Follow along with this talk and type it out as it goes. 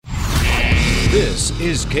This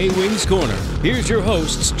is K-Wings Corner. Here's your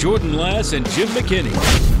hosts, Jordan Lass and Jim McKinney.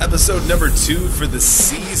 Episode number 2 for the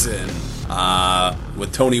season.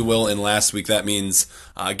 With Tony Will in last week, that means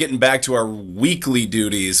getting back to our weekly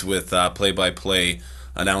duties with play-by-play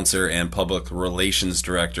announcer and public relations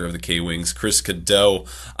director of the K-Wings, Chris Cadeau.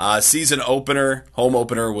 Season opener, home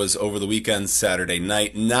opener, was over the weekend, Saturday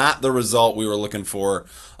night. Not the result we were looking for,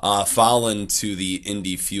 falling to the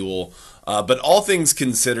Indy Fuel. But all things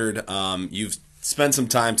considered, you've spent some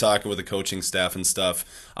time talking with the coaching staff and stuff.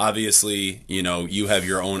 Obviously, you have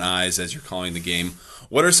your own eyes as you're calling the game.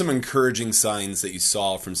 What are some encouraging signs that you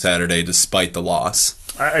saw from Saturday despite the loss?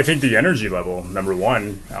 I think the energy level, number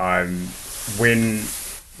one.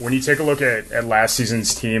 When you take a look at last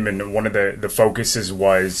season's team, and one of the focuses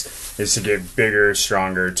is to get bigger,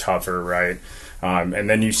 stronger, tougher, right? And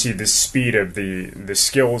then you see the speed of the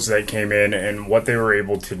skills that came in and what they were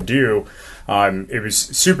able to do. It was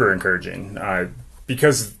super encouraging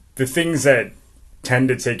because the things that tend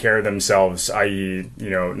to take care of themselves, i.e.,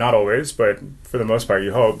 not always, but for the most part,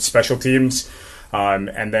 you hope, special teams,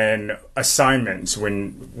 and then assignments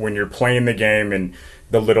when you're playing the game and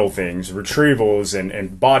the little things, retrievals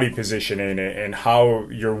and body positioning and how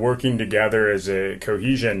you're working together as a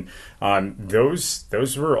cohesion.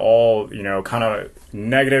 Those were all, kind of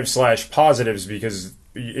negative/positives, because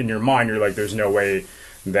in your mind, you're like, there's no way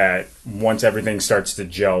that once everything starts to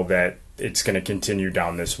gel that it's going to continue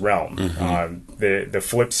down this realm. Mm-hmm. The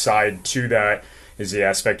flip side to that is the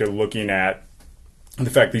aspect of looking at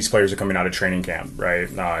the fact these players are coming out of training camp, right?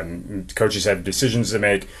 Coaches have decisions to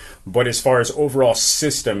make, but as far as overall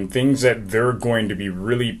system, things that they're going to be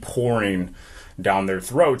really pouring down their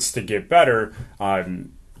throats to get better,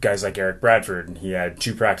 guys like Eric Bradford, he had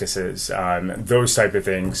 2 practices, those type of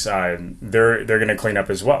things, they're going to clean up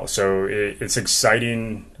as well. So it's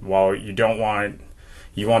exciting. While you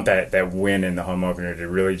want that win in the home opener to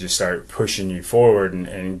really just start pushing you forward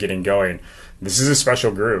and getting going. This is a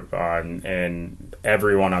special group, and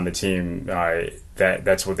everyone on the team,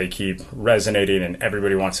 that's what they keep resonating, and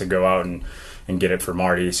everybody wants to go out and get it for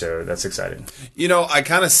Marty, so that's exciting. I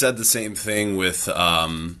kind of said the same thing with,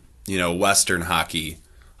 Western hockey.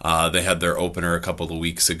 They had their opener a couple of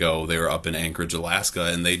weeks ago. They were up in Anchorage,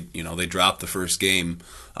 Alaska, and they dropped the first game,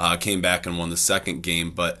 came back and won the second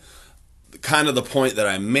game, but kind of the point that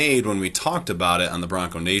I made when we talked about it on the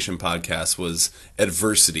Bronco Nation podcast was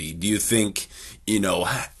adversity. Do you think,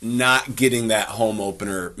 not getting that home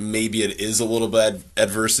opener, maybe it is a little bit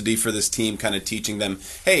adversity for this team, kind of teaching them,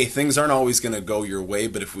 hey, things aren't always going to go your way,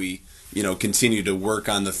 but if we, continue to work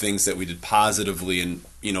on the things that we did positively and,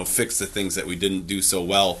 fix the things that we didn't do so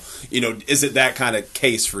well, is it that kind of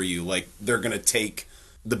case for you? Like, they're going to take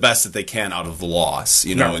the best that they can out of the loss,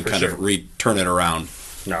 and kind of turn it around?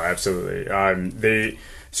 No, absolutely.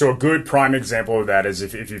 So a good prime example of that is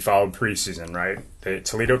if you followed preseason, right?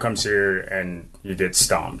 Toledo comes here and you get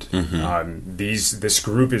stomped. Mm-hmm. This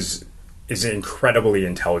group is incredibly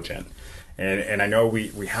intelligent, and I know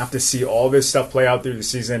we have to see all this stuff play out through the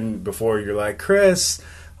season before you're like, Chris,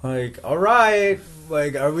 like, all right,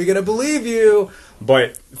 like, are we gonna believe you?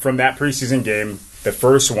 But from that preseason game, the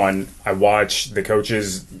first one, I watched the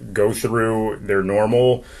coaches go through their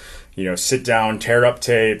normal, sit down, tear up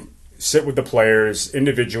tape, sit with the players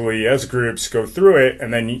individually as groups, go through it,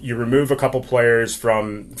 and then you remove a couple players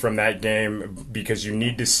from that game because you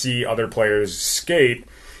need to see other players skate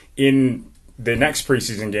in the next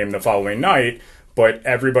preseason game the following night. But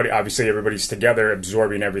everybody's together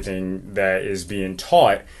absorbing everything that is being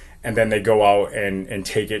taught. And then they go out and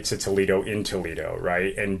take it to Toledo in Toledo,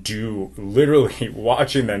 right? And do literally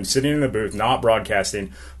watching them sitting in the booth, not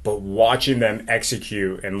broadcasting, but watching them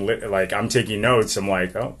execute. And like, I'm taking notes. I'm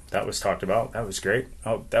like, oh, that was talked about. That was great.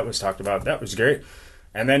 Oh, that was talked about. That was great.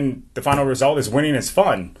 And then the final result is winning is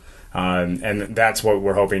fun. And that's what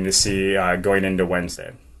we're hoping to see going into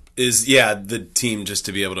Wednesday. The team just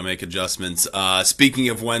to be able to make adjustments. Speaking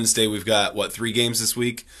of Wednesday, we've got, 3 games this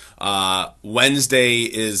week? Wednesday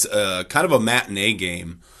is kind of a matinee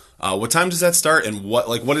game. What time does that start, and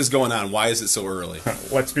what is going on? Why is it so early?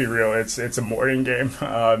 Let's be real. It's a morning game.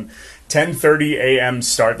 10:30 a.m.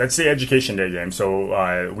 start. That's the Education Day game.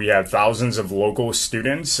 So we have thousands of local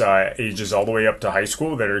students, ages all the way up to high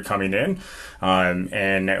school, that are coming in,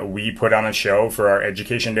 and we put on a show for our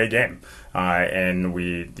Education Day game. And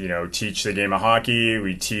we, teach the game of hockey.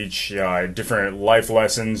 We teach different life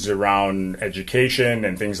lessons around education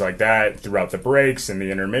and things like that throughout the breaks and the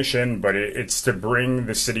intermission. But it's to bring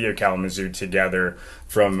the city of Kalamazoo together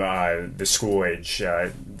from the school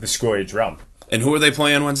age realm. And who are they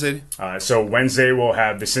playing Wednesday? So Wednesday we'll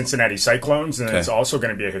have the Cincinnati Cyclones, and it's also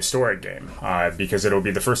going to be a historic game because it'll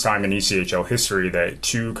be the first time in ECHL history that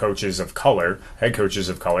two head coaches of color,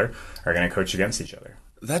 are going to coach against each other.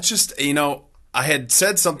 That's just, I had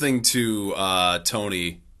said something to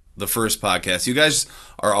Tony the first podcast. You guys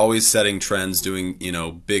are always setting trends, doing,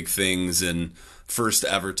 big things and first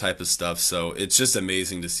ever type of stuff. So it's just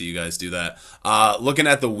amazing to see you guys do that. Looking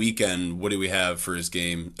at the weekend, what do we have for his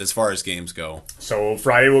game as far as games go? So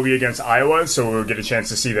Friday will be against Iowa, so we'll get a chance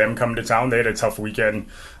to see them come to town. They had a tough weekend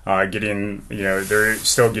they're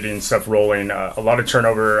still getting stuff rolling. A lot of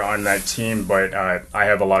turnover on that team, but I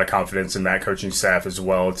have a lot of confidence in that coaching staff as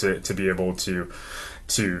well to be able to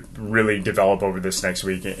really develop over this next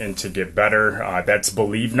week and to get better. That's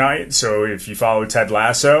Believe Night. So if you follow Ted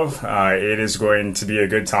Lasso, it is going to be a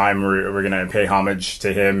good time. We're going to pay homage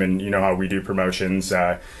to him, and you know how we do promotions.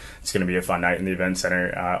 It's going to be a fun night in the event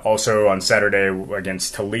center. Also on Saturday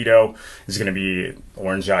against Toledo is going to be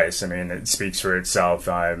orange ice. I mean, it speaks for itself.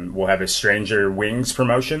 We'll have a Stranger Wings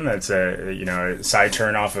promotion. That's a side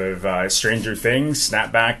turn off of Stranger Things.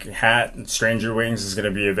 Snapback hat, Stranger Wings is going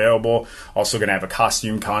to be available. Also going to have a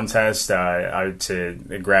costume contest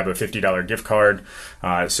to grab a $50 gift card.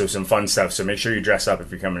 So some fun stuff. So make sure you dress up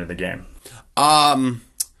if you're coming to the game.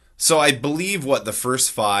 So I believe the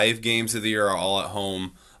first 5 games of the year are all at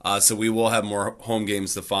home. So we will have more home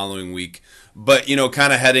games the following week. But,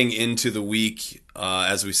 kind of heading into the week,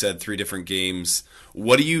 as we said, 3 different games,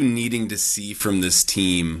 what are you needing to see from this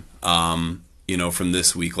team, from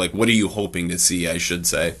this week? Like, what are you hoping to see, I should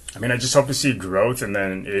say? I mean, I just hope to see growth and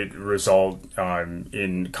then it result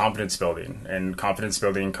in confidence building. And confidence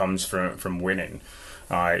building comes from winning.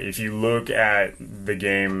 If you look at the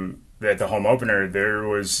game, at the home opener, there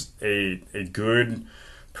was a good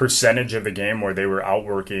percentage of the game where they were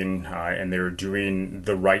outworking and they were doing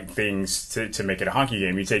the right things to make it a hockey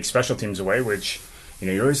game. You take special teams away, which,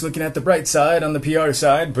 you're always looking at the bright side on the PR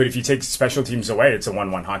side, but if you take special teams away, it's a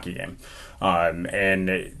 1-1 hockey game.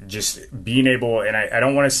 And just being able, and I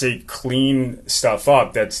don't want to say clean stuff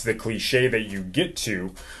up, that's the cliche that you get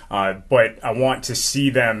to, but I want to see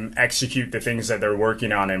them execute the things that they're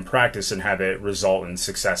working on in practice and have it result in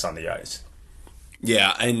success on the ice.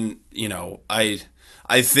 Yeah, and,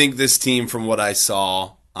 I think this team, from what I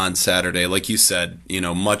saw on Saturday, like you said,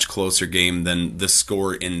 much closer game than the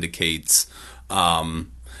score indicates. And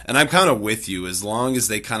I'm kind of with you. As long as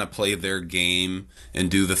they kind of play their game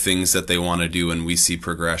and do the things that they want to do and we see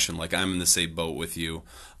progression, like I'm in the same boat with you.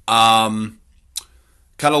 Kind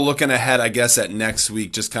of looking ahead, I guess, at next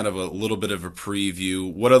week, just kind of a little bit of a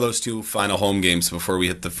preview. What are those 2 final home games before we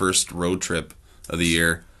hit the first road trip of the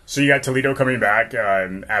year? So you got Toledo coming back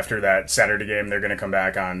after that Saturday game. They're going to come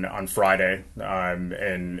back on Friday,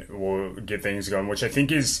 and we'll get things going. Which I think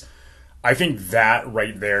that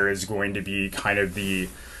right there is going to be kind of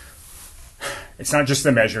it's not just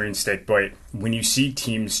the measuring stick, but when you see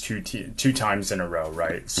teams two times in a row,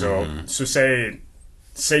 right? So so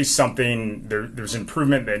say something there's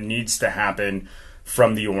improvement that needs to happen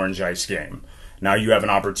from the orange ice game. Now you have an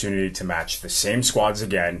opportunity to match the same squads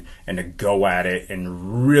again and to go at it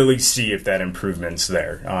and really see if that improvement's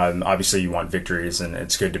there. Obviously, you want victories, and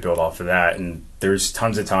it's good to build off of that. And there's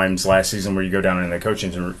tons of times last season where you go down in the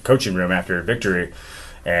coaching room after a victory,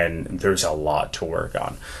 and there's a lot to work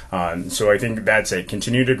on. So I think that's it.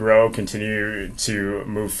 Continue to grow, continue to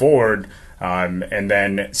move forward, and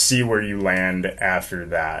then see where you land after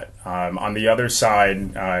that. On the other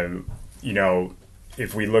side,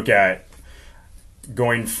 if we look at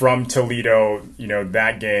going from Toledo,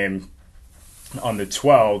 that game on the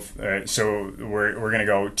 12th, so we're going to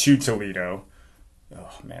go to Toledo.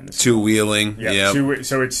 Oh, man. Two-wheeling. Yeah. Yep.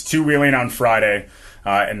 So it's two-wheeling on Friday,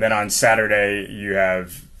 and then on Saturday you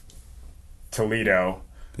have Toledo.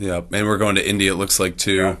 Yeah, and we're going to Indy, it looks like,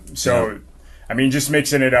 too. Yeah. So, I mean, just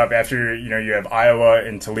mixing it up. After, you have Iowa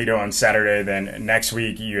and Toledo on Saturday, then next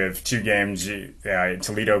week you have 2 games.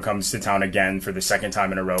 Toledo comes to town again for the second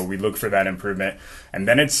time in a row. We look for that improvement. And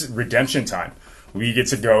then it's redemption time. We get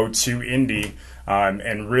to go to Indy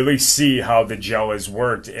and really see how the gel has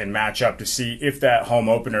worked and match up to see if that home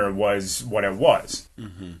opener was what it was.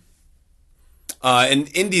 Mm-hmm. And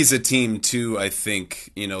Indy's a team, too, I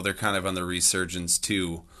think. They're kind of on the resurgence,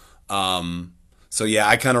 too. So, yeah,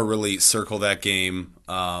 I kind of really circle that game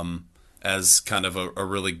as kind of a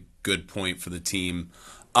really good point for the team.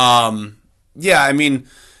 Yeah, I mean,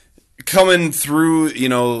 coming through,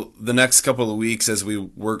 the next couple of weeks as we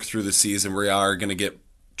work through the season, we are going to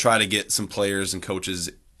try to get some players and coaches,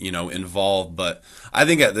 involved. But I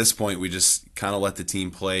think at this point we just kind of let the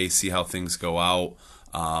team play, see how things go out,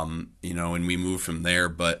 and we move from there.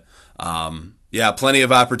 But Yeah, plenty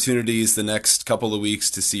of opportunities the next couple of weeks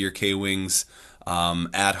to see your K-Wings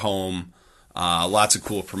at home. Lots of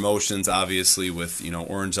cool promotions, obviously, with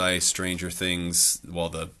Orange Ice, Stranger Things, well,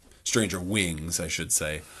 the Stranger Wings, I should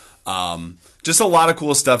say. Just a lot of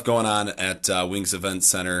cool stuff going on at Wings Event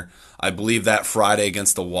Center. I believe that Friday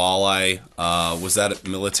against the Walleye, was that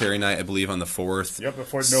military night, I believe, on the 4th? Yep, the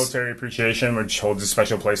 4th Military Appreciation, which holds a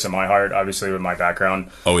special place in my heart, obviously, with my background.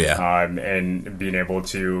 Oh, yeah. And being able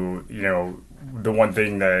to, the one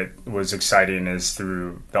thing that was exciting is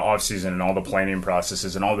through the off season and all the planning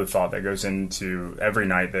processes and all the thought that goes into every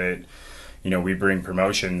night that we bring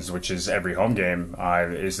promotions, which is every home game,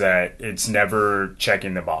 is that it's never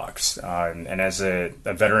checking the box. And as a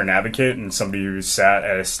veteran advocate and somebody who's sat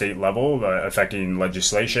at a state level affecting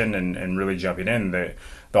legislation and really jumping in,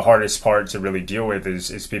 the hardest part to really deal with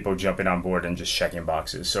is people jumping on board and just checking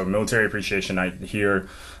boxes. So Military Appreciation Night here,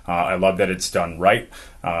 I love that it's done right,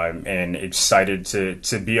 and excited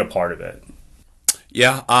to be a part of it.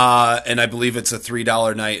 Yeah, and I believe it's a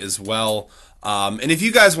 $3 night as well. And if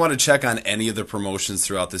you guys want to check on any of the promotions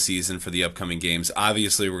throughout the season for the upcoming games,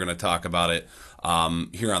 obviously we're going to talk about it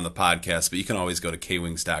here on the podcast, but you can always go to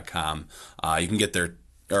kwings.com. You can get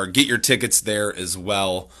your tickets there as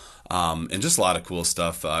well. And just a lot of cool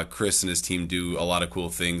stuff. Chris and his team do a lot of cool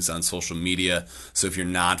things on social media. So if you're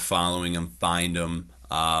not following them, find them.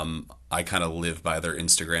 I kind of live by their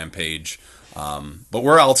Instagram page. But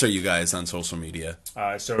where else are you guys on social media?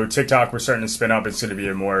 So TikTok, we're starting to spin up. It's going to be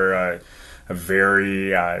a more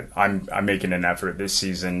I'm making an effort this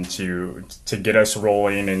season to get us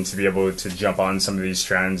rolling and to be able to jump on some of these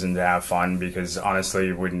trends and to have fun, because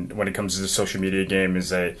honestly, when it comes to the social media game, is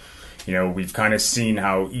that we've kind of seen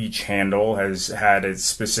how each handle has had its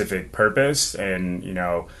specific purpose, and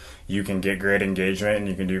you can get great engagement and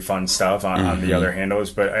you can do fun stuff on the other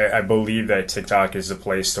handles, but I believe that TikTok is a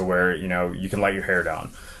place to where you can let your hair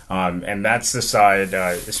down. And that's the side,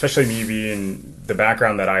 especially me being the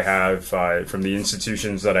background that I have from the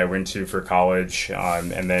institutions that I went to for college,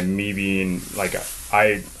 and then me being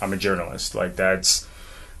I'm a journalist. Like that's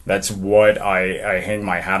what I hang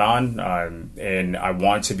my hat on, and I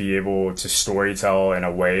want to be able to storytell in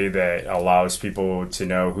a way that allows people to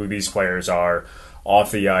know who these players are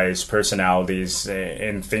off the ice, personalities,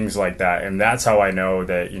 and things like that. And that's how I know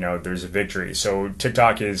that, there's a victory. So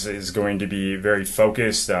TikTok is going to be very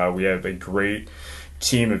focused. We have a great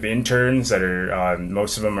team of interns that are,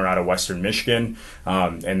 most of them are out of Western Michigan,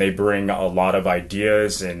 and they bring a lot of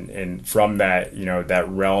ideas and from that, that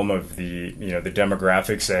realm of the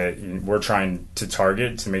demographics that we're trying to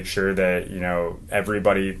target to make sure that,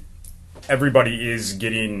 everybody is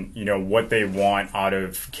getting, what they want out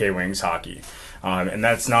of K-Wings hockey. And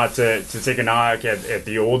that's not to take a knock at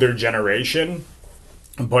the older generation,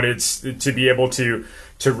 but it's to be able to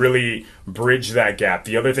really bridge that gap.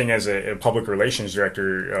 The other thing, as a public relations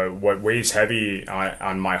director, what weighs heavy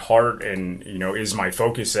on my heart and is my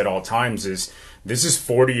focus at all times is this is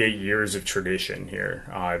 48 years of tradition here,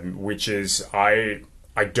 which is I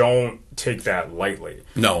don't take that lightly.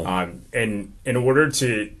 No. And in order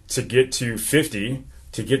to get to 50,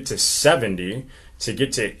 to get to 70, to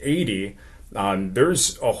get to 80.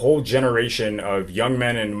 There's a whole generation of young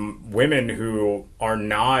men and women who are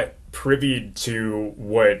not privy to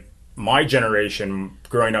what my generation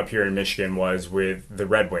growing up here in Michigan was with the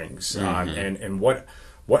Red Wings, and what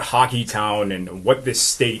hockey town and what this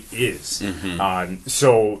state is.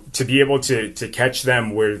 So to be able to catch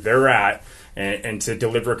them where they're at and to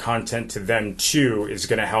deliver content to them too is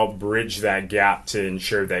going to help bridge that gap to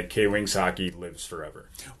ensure that K-Wings hockey lives forever.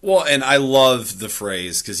 Well, and I love the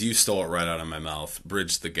phrase because you stole it right out of my mouth,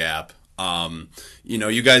 bridge the gap.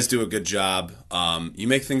 You guys do a good job. You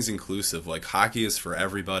make things inclusive. Like hockey is for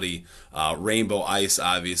everybody. Rainbow Ice,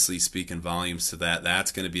 obviously, speaking volumes to that.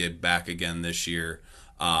 That's going to be back again this year.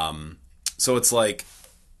 So it's like,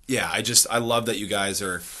 yeah, I love that you guys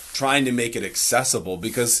are trying to make it accessible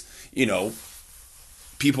because,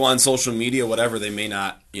 people on social media, whatever, they may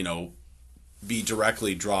not, be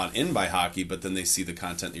directly drawn in by hockey, but then they see the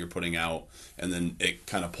content that you're putting out and then it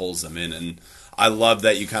kind of pulls them in. And I love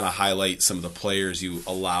that you kind of highlight some of the players. You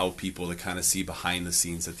allow people to kind of see behind the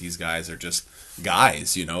scenes that these guys are just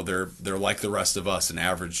guys, they're like the rest of us, an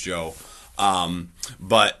average Joe.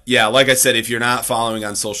 But yeah, like I said, if you're not following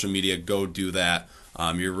on social media, go do that.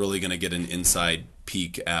 You're really going to get an inside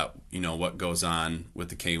peek at, what goes on with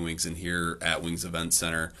the K-Wings and here at Wings Event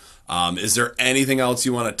Center. Is there anything else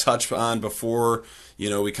you want to touch on before,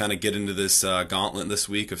 we kind of get into this gauntlet this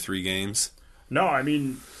week of 3 games? No, I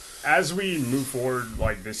mean, as we move forward,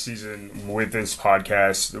 like this season with this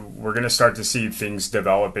podcast, we're going to start to see things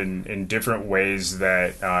develop in different ways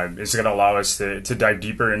that is going to allow us to dive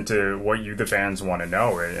deeper into what you, the fans, want to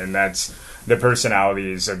know, and that's the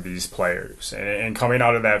personalities of these players. And coming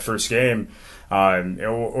out of that first game,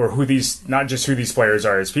 or who these, not just who these players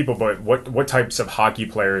are as people, but what types of hockey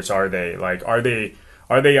players are they? Like, are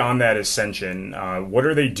they on that ascension? What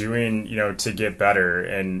are they doing, to get better?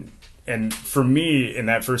 And for me, in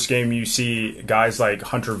that first game, you see guys like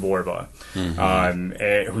Hunter Vorba,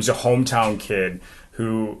 who's a hometown kid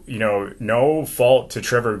who, no fault to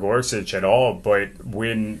Trevor Gorsuch at all, but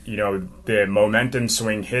when, the momentum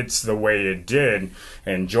swing hits the way it did,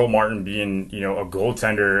 and Joel Martin being, a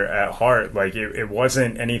goaltender at heart, like it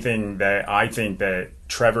wasn't anything that I think that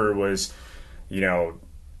Trevor was,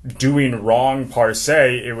 doing wrong per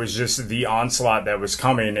se. It was just the onslaught that was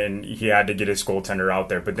coming, and he had to get his goaltender out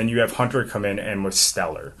there. But then you have Hunter come in and was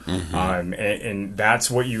stellar, and that's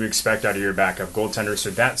what you expect out of your backup goaltender. So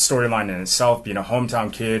that storyline in itself, being a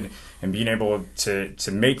hometown kid and being able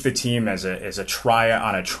to make the team as a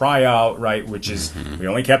tryout, right? Which is we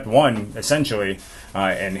only kept one essentially,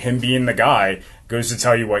 and him being the guy goes to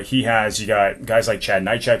tell you what he has. You got guys like Chad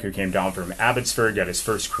Nychek, who came down from Abbotsford, got his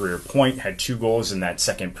first career point, had 2 goals in that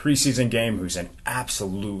second preseason game, who's an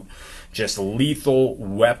absolute just lethal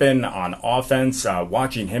weapon on offense.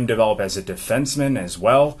 Watching him develop as a defenseman as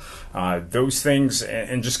well. Those things,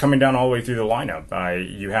 and just coming down all the way through the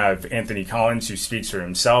lineup. You have Anthony Collins, who speaks for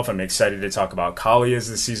himself. I'm excited to talk about Collie as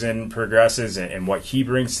the season progresses and what he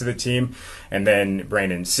brings to the team. And then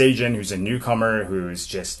Brandon Sagan, who's a newcomer, who's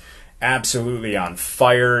just absolutely on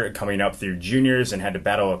fire coming up through juniors and had to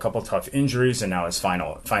battle a couple tough injuries and now is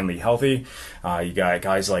finally healthy. You got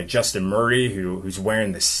guys like Justin Murray, who's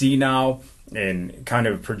wearing the C now and kind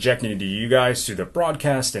of projecting to you guys through the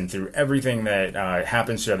broadcast and through everything that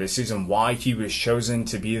happens throughout the season why he was chosen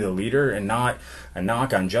to be the leader, and not a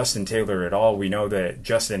knock on Justin Taylor at all. We know that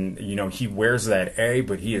Justin, he wears that A,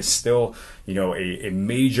 but he is still, a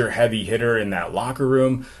major heavy hitter in that locker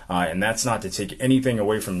room, and that's not to take anything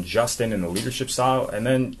away from Justin and the leadership style. And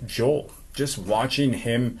then Joel, just watching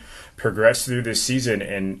him progress through this season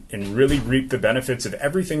and really reap the benefits of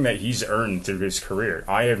everything that he's earned through his career.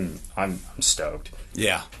 I'm stoked.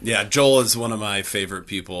 Yeah. Joel is one of my favorite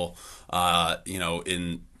people,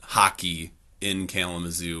 in hockey in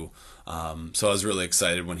Kalamazoo. So I was really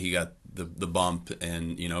excited when he got the bump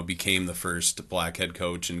and, became the first black head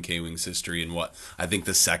coach in K-Wings history, and what I think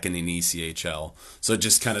the second in ECHL. So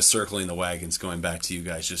just kind of circling the wagons, going back to you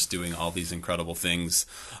guys just doing all these incredible things.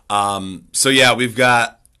 So yeah, we've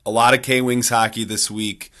got a lot of K-Wings hockey this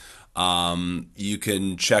week. You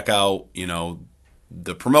can check out,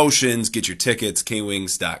 the promotions, get your tickets,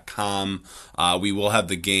 kwings.com. We will have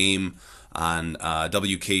the game on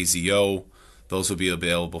WKZO. Those will be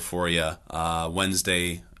available for you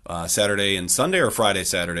Wednesday, Saturday, and Sunday, or Friday,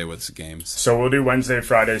 Saturday with the games. So we'll do Wednesday,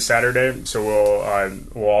 Friday, Saturday. So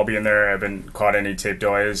we'll all be in there. I haven't caught any tape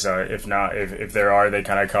delays. If not, if there are, they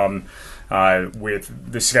kind of come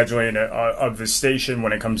with the scheduling of the station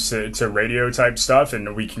when it comes to radio type stuff,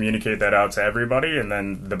 and we communicate that out to everybody. And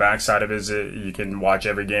then the backside of it is you can watch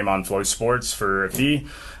every game on Flow Sports for a fee,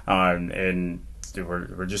 and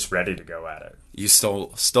we're just ready to go at it. You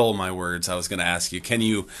stole my words. I was going to ask you, can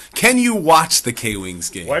you watch the K-Wings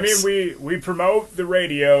games? Well, we promote the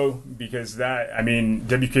radio because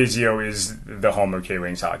WKZO is the home of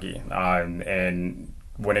K-Wings hockey, and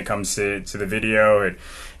when it comes to the video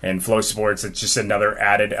and Flow Sports, it's just another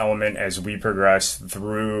added element as we progress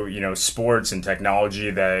through, sports and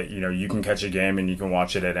technology that, you can catch a game and you can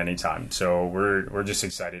watch it at any time. So we're just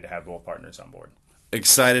excited to have both partners on board.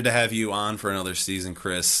 Excited to have you on for another season,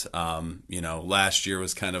 Chris. Last year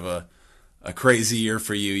was kind of a crazy year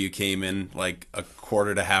for you. You came in like a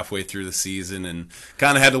quarter to halfway through the season and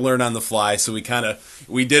kind of had to learn on the fly. So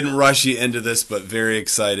we didn't rush you into this, but very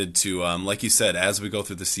excited to, like you said, as we go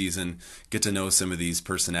through the season, get to know some of these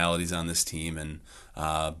personalities on this team and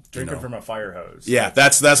drinking from a fire hose. Yeah,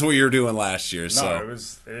 that's what you were doing last year. So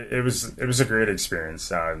it was a great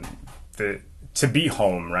experience. To be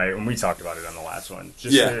home, right? When we talked about it on the last one,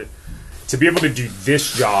 to be able to do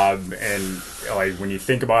this job, and like when you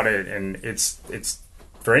think about it, and it's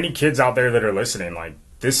for any kids out there that are listening, like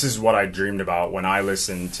this is what I dreamed about when I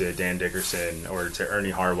listened to Dan Dickerson or to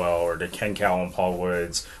Ernie Harwell or to Ken Cowell and Paul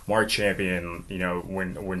Woods, Mark Champion.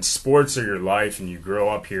 When sports are your life and you grow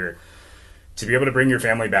up here, to be able to bring your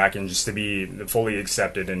family back and just to be fully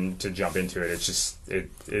accepted and to jump into it, it's just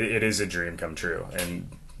it is a dream come true. And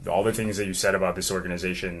all the things that you said about this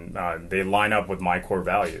organization, they line up with my core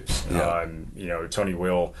values. Yeah. Tony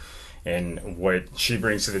Will and what she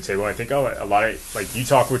brings to the table. I think a lot of, like, you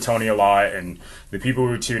talk with Tony a lot, and the people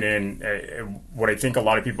who tune in, what I think a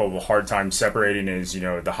lot of people have a hard time separating is,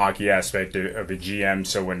 the hockey aspect of a GM.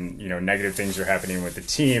 So when, negative things are happening with the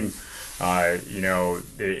team,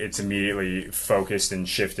 it's immediately focused and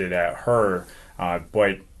shifted at her.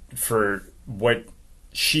 But for what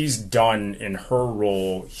she's done in her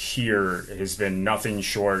role here has been nothing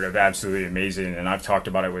short of absolutely amazing. And I've talked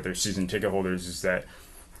about it with her season ticket holders, is that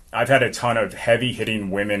I've had a ton of heavy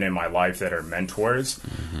hitting women in my life that are mentors.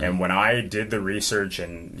 Mm-hmm. And when I did the research,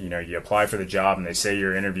 and, you apply for the job and they say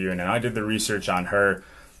you're interviewing, and I did the research on her,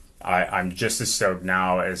 I'm just as stoked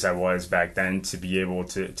now as I was back then to be able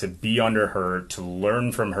to be under her, to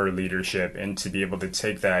learn from her leadership, and to be able to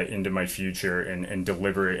take that into my future and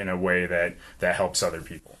deliver it in a way that helps other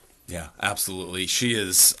people. Yeah, absolutely. She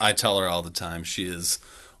is, I tell her all the time, she is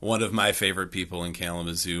one of my favorite people in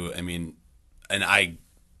Kalamazoo. I mean, and I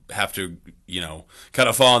have to, kind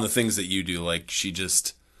of fall on the things that you do. Like, she's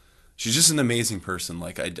just an amazing person.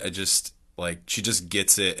 Like, I just, like, she just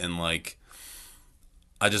gets it, and, like,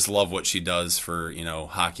 I just love what she does for,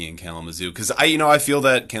 hockey in Kalamazoo. Because I feel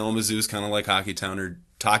that Kalamazoo is kind of like Hockey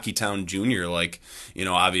Town Junior. Like,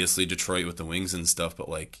 obviously Detroit with the Wings and stuff, but,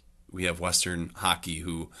 like, we have Western hockey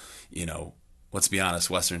who, let's be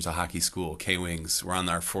honest, Western's a hockey school. K-Wings, we're on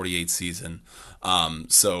our 48th season.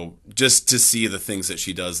 So just to see the things that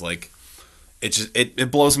she does, like,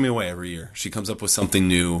 it blows me away every year. She comes up with something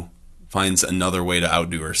new, finds another way to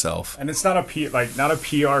outdo herself. And it's not a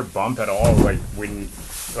PR bump at all. Like, when,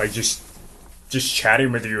 like, just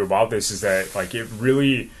chatting with you about this, is that, like,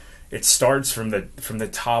 it starts from the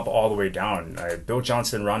top all the way down. Bill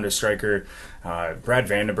Johnson, Rhonda Stryker, Brad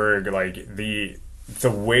Vandenberg, like,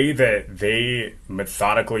 the way that they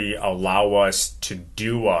methodically allow us to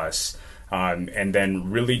do us, and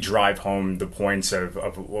then really drive home the points of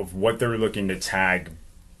what they're looking to tag,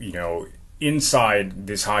 inside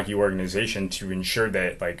this hockey organization, to ensure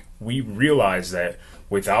that, like, we realize that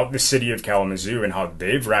without the city of Kalamazoo and how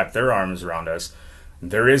they've wrapped their arms around us,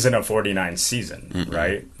 there isn't a 49 season, mm-hmm.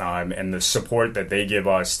 right? And the support that they give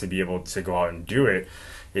us to be able to go out and do it,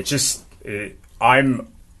 I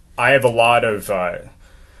have a lot of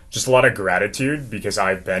gratitude, because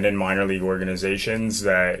I've been in minor league organizations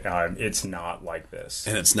that it's not like this,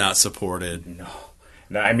 and it's not supported. No.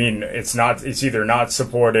 I mean, it's either not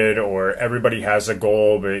supported, or everybody has a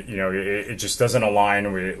goal, but, it just doesn't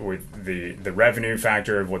align with the revenue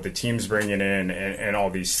factor of what the team's bringing in, and all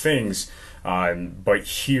these things. But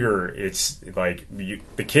here, it's like, the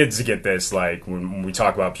kids get this, like, when we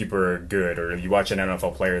talk about people are good, or you watch an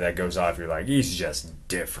NFL player that goes off, you're like, he's just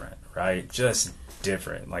different, right? Just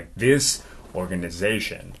different. Like, this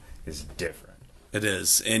organization is different. It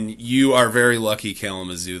is. And you are very lucky,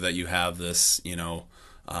 Kalamazoo, that you have this,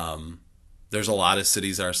 there's a lot of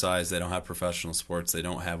cities our size, they don't have professional sports, they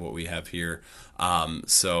don't have what we have here.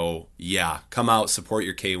 So yeah, come out, support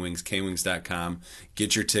your K-Wings, kwings.com,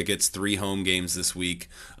 get your tickets, 3 home games this week.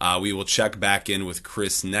 We will check back in with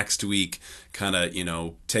Chris next week, kind of,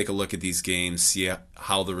 take a look at these games, see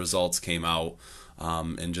how the results came out,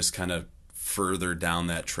 and just kind of further down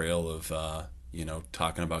that trail of,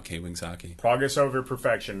 talking about K-Wings hockey. Progress over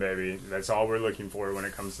perfection, baby. That's all we're looking for when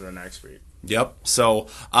it comes to the next week. Yep. So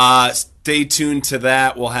stay tuned to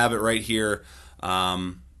that. We'll have it right here.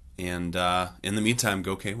 And in the meantime,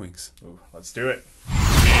 go K-Wings. Ooh, let's do it.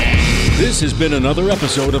 This has been another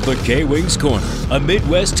episode of the K-Wings Corner, a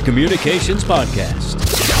Midwest Communications podcast.